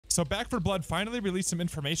So Back for Blood finally released some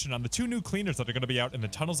information on the 2 new cleaners that are going to be out in the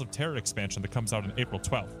Tunnels of Terror expansion that comes out on April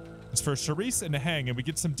 12th. It's for Sharice and Heng, and we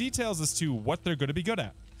get some details as to what they're going to be good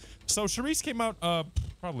at. So Sharice came out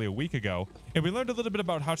probably a week ago, and we learned a little bit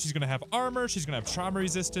about how she's going to have armor, she's going to have trauma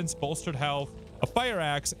resistance, bolstered health, a fire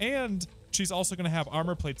axe, and she's also going to have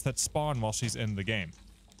armor plates that spawn while she's in the game.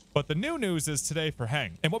 But the new news is today for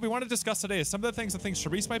Heng. And what we want to discuss today is some of the things I think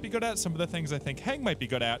Sharice might be good at, some of the things I think Heng might be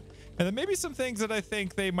good at, and then maybe some things that I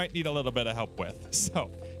think they might need a little bit of help with.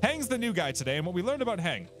 So Heng's the new guy today, and what we learned about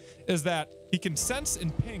Heng is that he can sense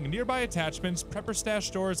and ping nearby attachments, prepper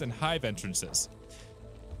stash doors, and hive entrances.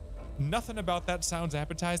 Nothing about that sounds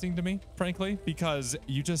appetizing to me, frankly, because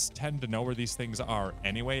you just tend to know where these things are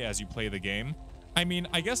anyway as you play the game. I mean,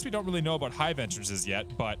 I guess we don't really know about hive entrances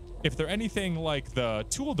yet, but if they're anything like the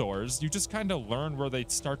tool doors, you just kind of learn where they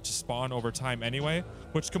start to spawn over time anyway,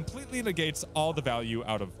 which completely negates all the value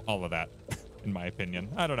out of all of that, in my opinion.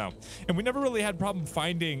 I don't know. And we never really had problem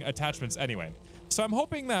finding attachments anyway. So I'm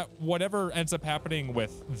hoping that whatever ends up happening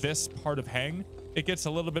with this part of Heng, it gets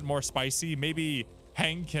a little bit more spicy. Maybe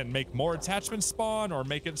Heng can make more attachments spawn, or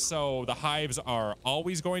make it so the hives are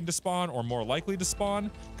always going to spawn or more likely to spawn,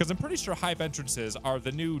 because I'm pretty sure hive entrances are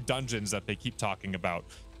the new dungeons that they keep talking about.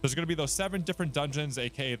 There's going to be those 7 different dungeons,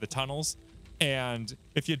 aka the tunnels, and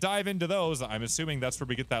if you dive into those, I'm assuming that's where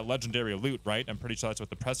we get that legendary loot, right? I'm pretty sure that's what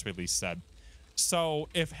the press release said. So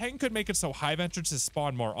if Heng could make it so hive entrances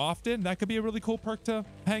spawn more often, that could be a really cool perk to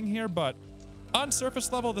Heng here, but on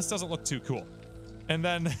surface level, this doesn't look too cool. And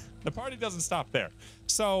then the party doesn't stop there.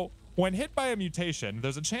 So when hit by a mutation,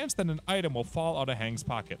 there's a chance that an item will fall out of Heng's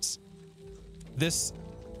pockets. This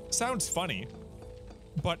sounds funny,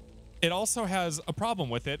 but it also has a problem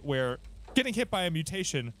with it where getting hit by a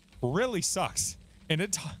mutation really sucks. And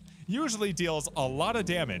it usually deals a lot of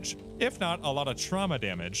damage, if not a lot of trauma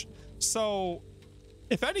damage. So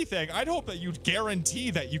if anything, I'd hope that you'd guarantee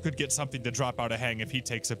that you could get something to drop out of Heng if he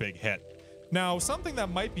takes a big hit. Now, something that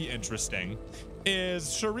might be interesting is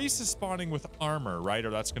Sharice is spawning with armor, right? Or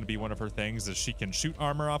that's going to be one of her things, is she can shoot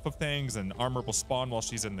armor off of things and armor will spawn while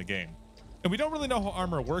she's in the game. And we don't really know how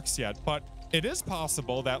armor works yet, but it is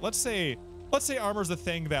possible that, let's say armor is a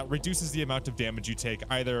thing that reduces the amount of damage you take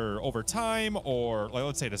either over time, or like,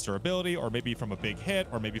 let's say it's durability, or maybe from a big hit,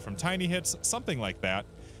 or maybe from tiny hits, something like that.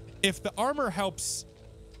 If the armor helps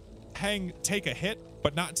Heng take a hit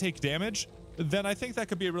but not take damage, then I think that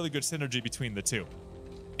could be a really good synergy between the two.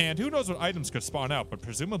 And who knows what items could spawn out, but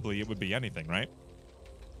presumably it would be anything, right?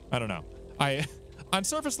 I don't know. On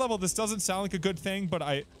surface level, this doesn't sound like a good thing,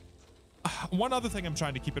 but one other thing I'm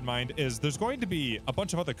trying to keep in mind is there's going to be a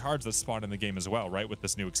bunch of other cards that spawn in the game as well, right? With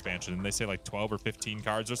this new expansion, and they say like 12 or 15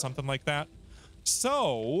 cards or something like that.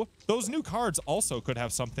 So those new cards also could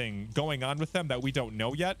have something going on with them that we don't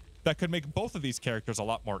know yet that could make both of these characters a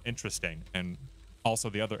lot more interesting, and also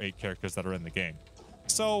the other 8 characters that are in the game.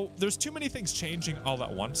 So there's too many things changing all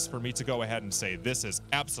at once for me to go ahead and say this is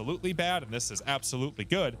absolutely bad and this is absolutely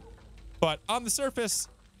good. But on the surface,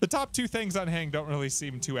 the top 2 things on Heng don't really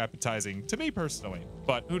seem too appetizing to me personally,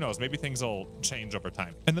 but who knows, maybe things will change over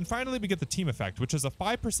time. And then finally we get the team effect, which is a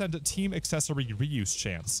 5% team accessory reuse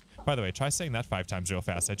chance. By the way, try saying that 5 times real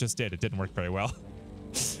fast. I just did. It didn't work very well.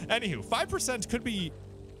 Anywho, 5% could be,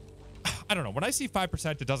 I don't know, when I see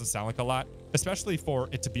 5%, it doesn't sound like a lot, especially for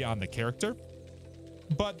it to be on the character.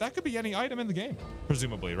 But that could be any item in the game,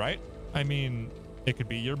 presumably, right? I mean, it could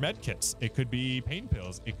be your med kits. It could be pain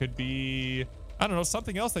pills. It could be, I don't know,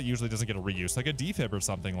 something else that usually doesn't get a reuse, like a defib or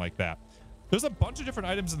something like that. There's a bunch of different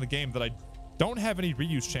items in the game that I don't have any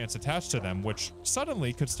reuse chance attached to them, which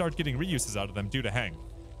suddenly could start getting reuses out of them due to Heng.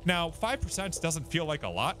 Now, 5% doesn't feel like a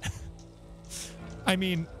lot. I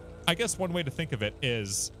mean, I guess one way to think of it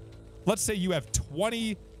is, let's say you have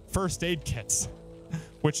 20 first aid kits,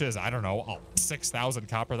 which is, I don't know, 6,000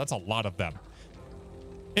 copper. That's a lot of them.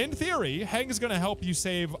 In theory, Heng is going to help you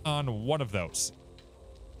save on one of those.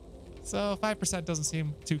 So 5% doesn't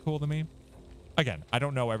seem too cool to me. Again, I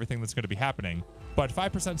don't know everything that's going to be happening, but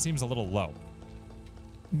 5% seems a little low.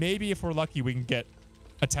 Maybe if we're lucky, we can get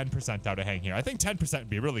a 10% out of Heng here. I think 10% would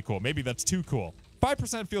be really cool. Maybe that's too cool.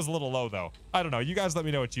 5% feels a little low, though. I don't know. You guys let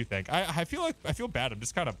me know what you think. I feel bad. I'm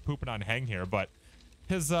just kind of pooping on Heng here, but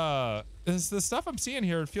the stuff I'm seeing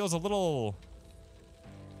here, it feels a little,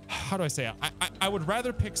 how do I say it? I would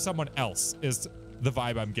rather pick someone else is the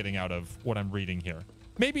vibe I'm getting out of what I'm reading here.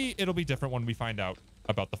 Maybe it'll be different when we find out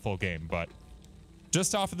about the full game, but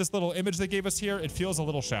just off of this little image they gave us here, it feels a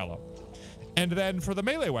little shallow. And then for the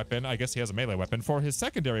melee weapon, I guess he has a melee weapon. For his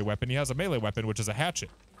secondary weapon, he has a melee weapon, which is a hatchet.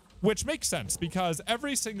 Which makes sense because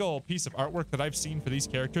every single piece of artwork that I've seen for these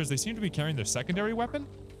characters, they seem to be carrying their secondary weapon.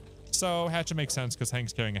 So hatchet makes sense because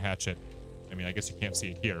Heng's carrying a hatchet. I mean, I guess you can't see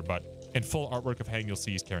it here, but in full artwork of Heng, you'll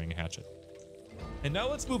see he's carrying a hatchet. And now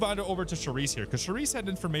let's move on over to Sharice here, because Sharice had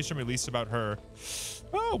information released about her,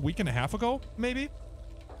 a week and a half ago, maybe?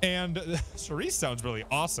 And Sharice sounds really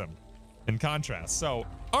awesome in contrast. So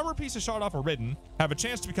armor pieces shot off or ridden have a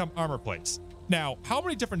chance to become armor plates. Now, how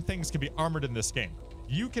many different things can be armored in this game?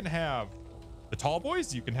 You can have the tall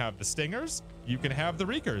boys, you can have the stingers, you can have the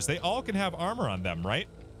reekers. They all can have armor on them, right?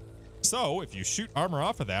 So if you shoot armor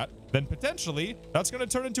off of that, then potentially that's going to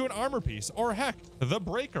turn into an armor piece, or heck, the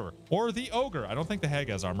breaker or the ogre. I don't think the hag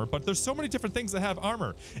has armor, but there's so many different things that have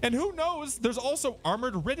armor. And who knows, there's also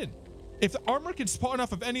armored ridden. If the armor can spawn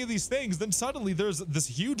off of any of these things, then suddenly there's this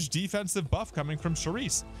huge defensive buff coming from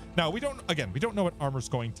Sharice. Now, we don't know what armor's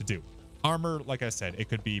going to do. Armor, like I said, it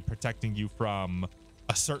could be protecting you from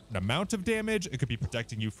a certain amount of damage. It could be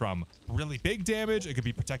protecting you from really big damage. It could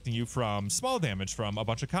be protecting you from small damage from a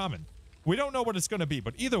bunch of common. We don't know what it's going to be,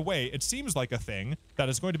 but either way, it seems like a thing that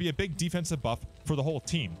is going to be a big defensive buff for the whole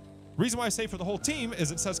team. Reason why I say for the whole team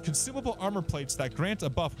is it says consumable armor plates that grant a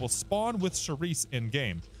buff will spawn with Sharice in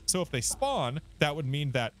game. So if they spawn, that would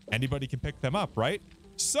mean that anybody can pick them up, right?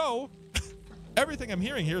 So everything I'm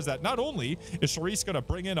hearing here is that not only is Sharice going to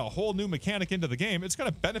bring in a whole new mechanic into the game, it's going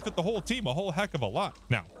to benefit the whole team a whole heck of a lot.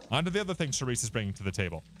 Now, on to the other thing Sharice is bringing to the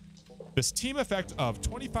table. This team effect of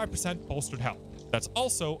 25% bolstered health. That's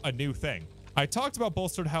also a new thing. I talked about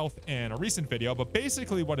bolstered health in a recent video, but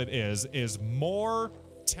basically what it is more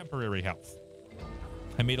temporary health.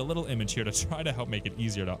 I made a little image here to try to help make it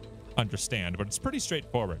easier to understand, but it's pretty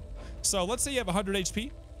straightforward. So let's say you have 100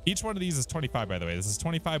 HP. Each one of these is 25, by the way. This is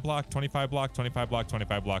 25 block, 25 block, 25 block,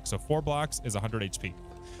 25 block. So 4 blocks is 100 HP.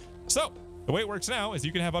 So the way it works now is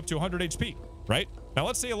you can have up to 100 HP, right? Now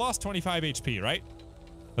let's say you lost 25 HP, right?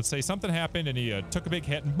 Let's say something happened and you took a big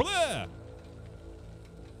hit and blah!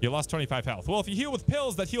 You lost 25 health. Well, if you heal with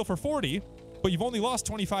pills that heal for 40, but you've only lost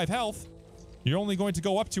 25 health, you're only going to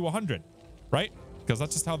go up to 100, right? Because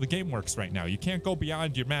that's just how the game works right now. You can't go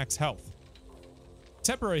beyond your max health.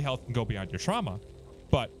 Temporary health can go beyond your trauma,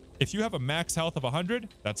 but if you have a max health of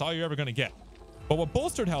 100, that's all you're ever going to get. But what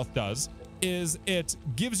bolstered health does is it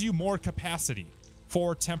gives you more capacity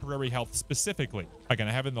for temporary health specifically. Again,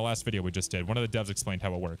 I have it in the last video we just did. One of the devs explained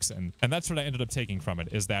how it works, and that's what I ended up taking from it,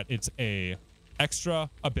 is that it's a extra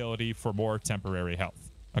ability for more temporary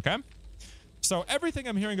health. Okay? So everything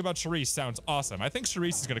I'm hearing about Sharice sounds awesome. I think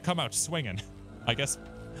Sharice is going to come out swinging, I guess,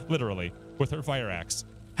 literally, with her fire axe.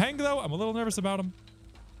 Heng, though, I'm a little nervous about him.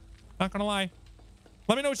 Not going to lie.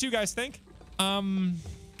 Let me know what you guys think. I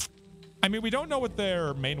mean, we don't know what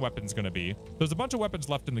their main weapon's going to be. There's a bunch of weapons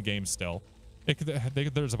left in the game still.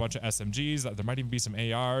 There's a bunch of SMGs. There might even be some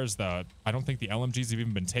ARs. I don't think the LMGs have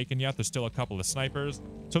even been taken yet. There's still a couple of snipers.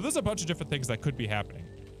 So there's a bunch of different things that could be happening.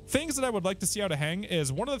 Things that I would like to see out of Heng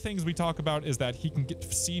is one of the things we talk about is that he can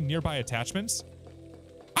see nearby attachments.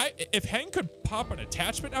 If Heng could pop an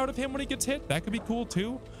attachment out of him when he gets hit, that could be cool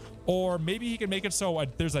too. Or maybe he can make it so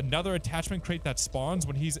there's another attachment crate that spawns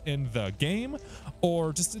when he's in the game,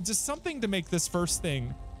 or just something to make this first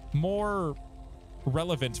thing more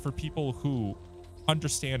relevant for people who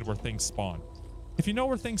understand where things spawn. If you know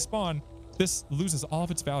where things spawn, this loses all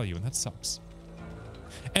of its value, and that sucks.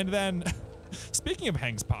 And then, speaking of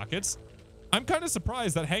Heng's pockets, I'm kind of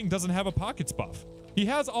surprised that Heng doesn't have a pockets buff. He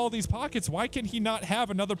has all these pockets. Why can he not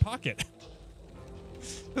have another pocket?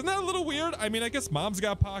 Isn't that a little weird? I mean, I guess Mom's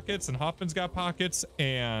got pockets, and Hoffman's got pockets,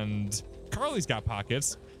 and Carly's got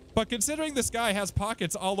pockets. But considering this guy has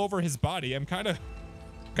pockets all over his body, I'm kind of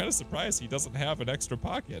surprised he doesn't have an extra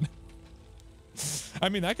pocket. I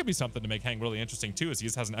mean, that could be something to make Heng really interesting too, is he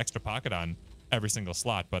just has an extra pocket on every single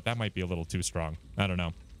slot, but that might be a little too strong. I don't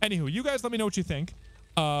know. Anywho, you guys let me know what you think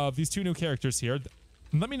of these two new characters here.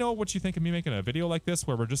 Let me know what you think of me making a video like this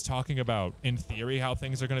where we're just talking about, in theory, how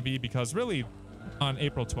things are going to be, because really, on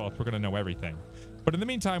April 12th, we're going to know everything. But in the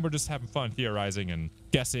meantime, we're just having fun theorizing and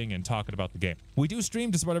guessing and talking about the game. We do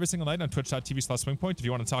stream just about every single night on twitch.tv/SwingPoynt. If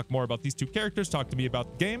you want to talk more about these two characters, talk to me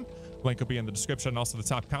about the game. Link will be in the description and also the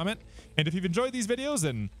top comment. And if you've enjoyed these videos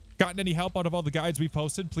and gotten any help out of all the guides we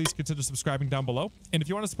posted, please consider subscribing down below. And if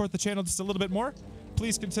you want to support the channel just a little bit more,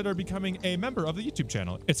 please consider becoming a member of the YouTube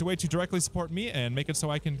channel. It's a way to directly support me and make it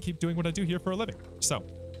so I can keep doing what I do here for a living. So,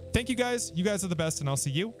 thank you guys. You guys are the best, and I'll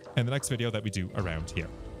see you in the next video that we do around here.